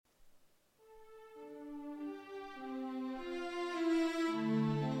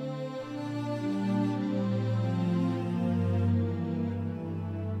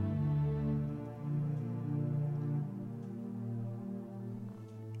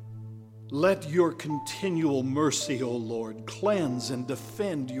Let your continual mercy, O Lord, cleanse and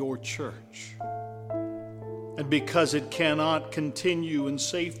defend your church. And because it cannot continue in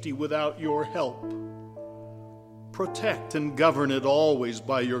safety without your help, protect and govern it always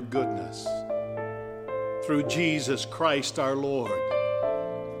by your goodness. Through Jesus Christ our Lord,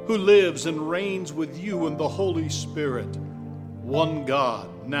 who lives and reigns with you in the Holy Spirit, one God,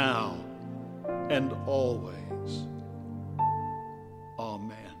 now and always.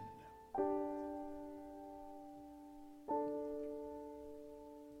 Amen.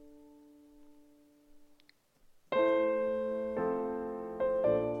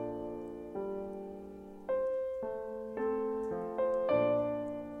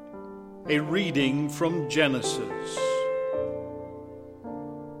 A reading from Genesis.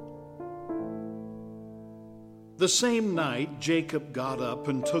 The same night Jacob got up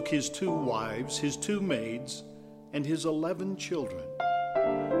and took his 2 wives, his 2 maids, and his 11 children,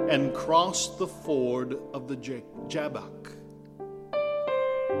 and crossed the ford of the Jabbok.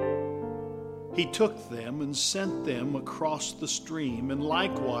 He took them and sent them across the stream, and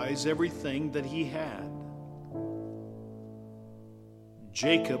likewise everything that he had.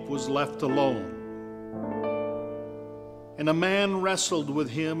 Jacob was left alone, and a man wrestled with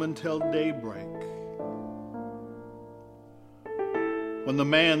him until daybreak. When the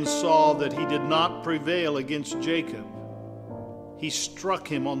man saw that he did not prevail against Jacob, he struck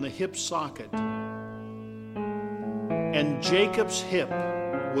him on the hip socket, and Jacob's hip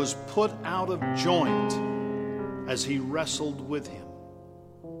was put out of joint as he wrestled with him.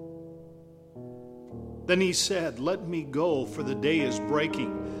 Then he said, "Let me go, for the day is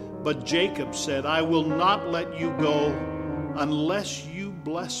breaking." But Jacob said, "I will not let you go unless you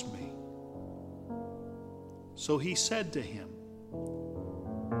bless me." So he said to him,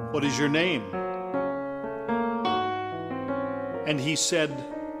 "What is your name?" And he said,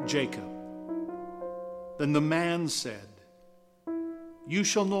 "Jacob." Then the man said, "You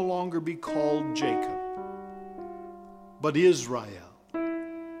shall no longer be called Jacob, but Israel,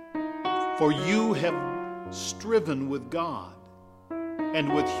 for you have striven with God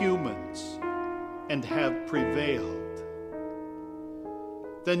and with humans and have prevailed."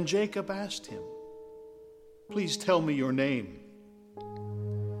 Then Jacob asked him, "Please tell me your name."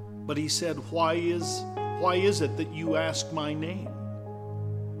 But he said, Why is it that you ask my name?"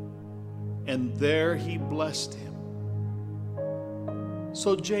 And there he blessed him.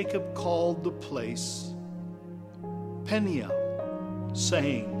 So Jacob called the place Peniel,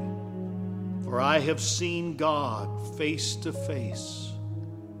 saying, "For I have seen God face to face,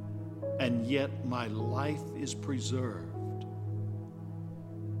 and yet my life is preserved."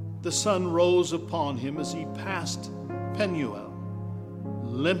 The sun rose upon him as he passed Peniel,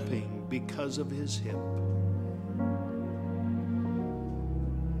 limping because of his hip.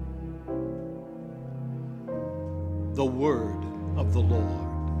 The word of the Lord.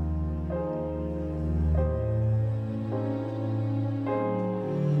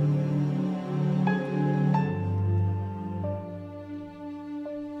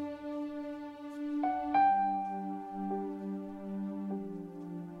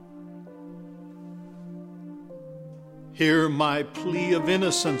 Hear my plea of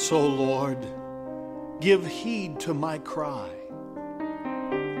innocence, O Lord. Give heed to my cry.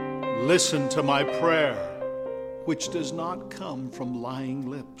 Listen to my prayer, which does not come from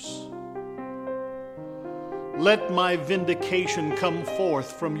lying lips. Let my vindication come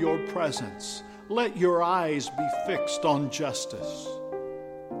forth from your presence. Let your eyes be fixed on justice.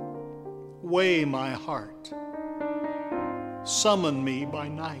 Weigh my heart. Summon me by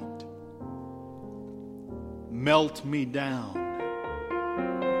night. Melt me down.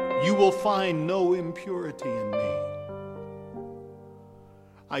 You will find no impurity in me.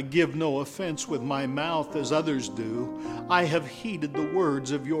 I give no offense with my mouth as others do. I have heeded the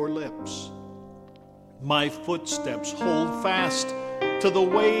words of your lips. My footsteps hold fast to the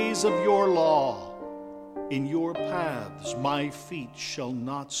ways of your law. In your paths my feet shall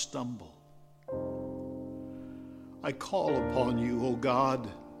not stumble. I call upon you, O God,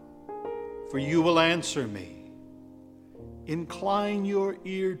 for you will answer me. Incline your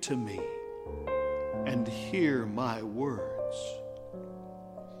ear to me and hear my words.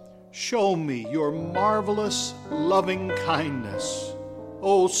 Show me your marvelous loving kindness,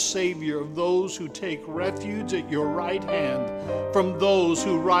 O Savior of those who take refuge at your right hand from those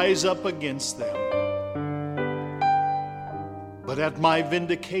who rise up against them. But at my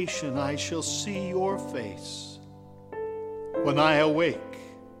vindication I shall see your face. When I awake,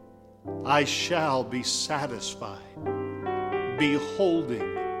 I shall be satisfied,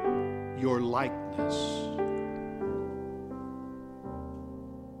 beholding your likeness.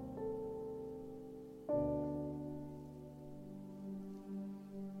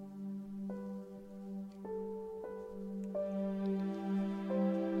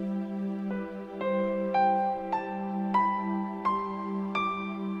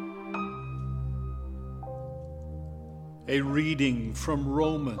 A reading from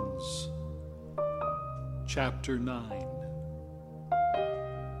Romans chapter 9.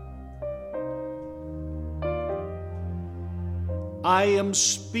 I am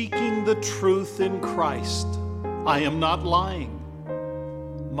speaking the truth in Christ. I am not lying.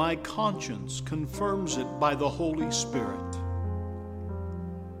 My conscience confirms it by the Holy Spirit.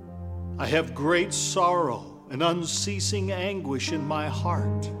 I have great sorrow and unceasing anguish in my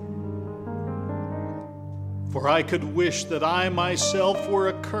heart. For I could wish that I myself were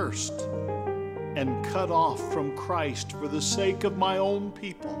accursed and cut off from Christ for the sake of my own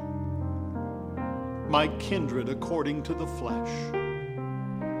people, my kindred according to the flesh.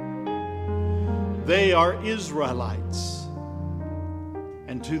 They are Israelites,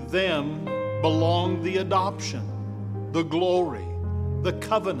 and to them belong the adoption, the glory, the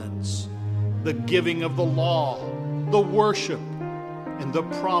covenants, the giving of the law, the worship, and the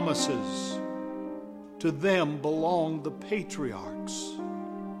promises. To them belong the patriarchs,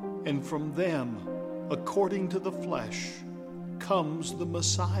 and from them, according to the flesh, comes the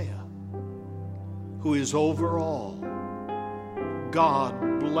Messiah, who is over all,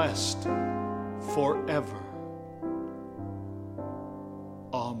 God blessed forever.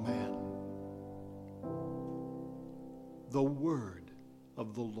 Amen. The word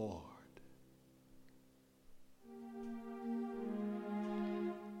of the Lord.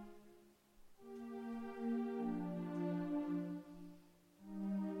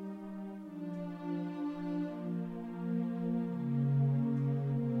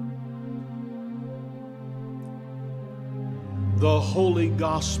 The Holy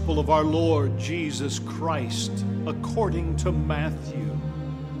Gospel of our Lord Jesus Christ, according to Matthew.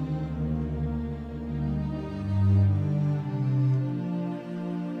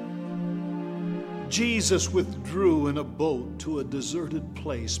 Jesus withdrew in a boat to a deserted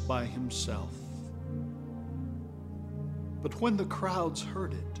place by himself. But when the crowds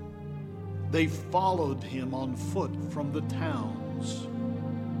heard it, they followed him on foot from the towns.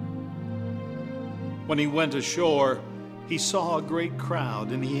 When he went ashore, he saw a great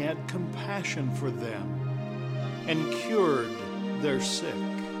crowd, and he had compassion for them and cured their sick.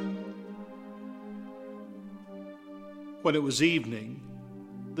 When it was evening,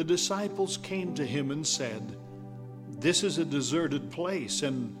 the disciples came to him and said, "This is a deserted place,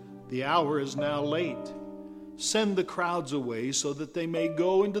 and the hour is now late. Send the crowds away so that they may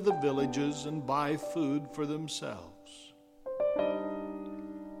go into the villages and buy food for themselves."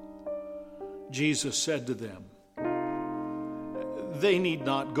 Jesus said to them, "They need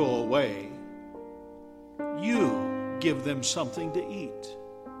not go away. You give them something to eat."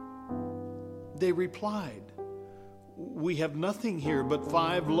 They replied, "We have nothing here but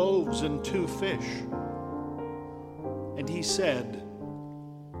 5 loaves and 2 fish." And he said,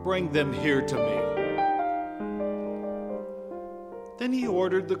 "Bring them here to me." Then he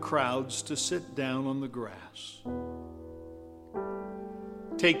ordered the crowds to sit down on the grass.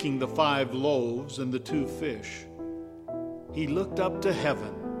 Taking the 5 loaves and the 2 fish, he looked up to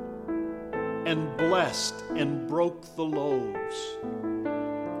heaven and blessed and broke the loaves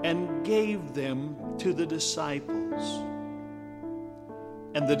and gave them to the disciples.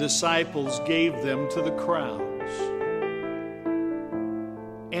 And the disciples gave them to the crowds.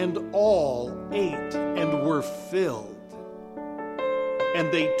 And all ate and were filled.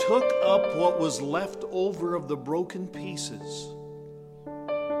 And they took up what was left over of the broken pieces,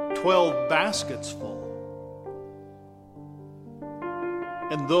 12 baskets full.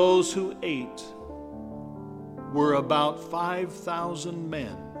 And those who ate were about 5,000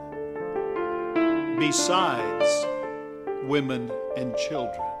 men, besides women and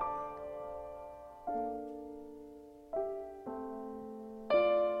children.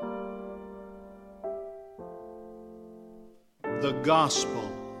 The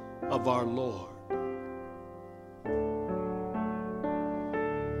Gospel of our Lord.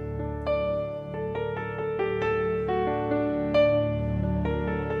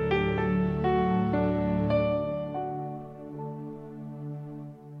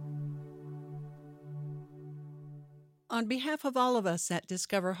 On behalf of all of us at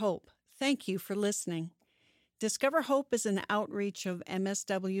Discover Hope, thank you for listening. Discover Hope is an outreach of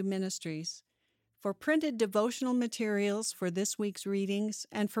MSW Ministries. For printed devotional materials for this week's readings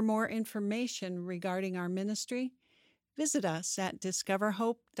and for more information regarding our ministry, visit us at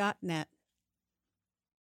discoverhope.net.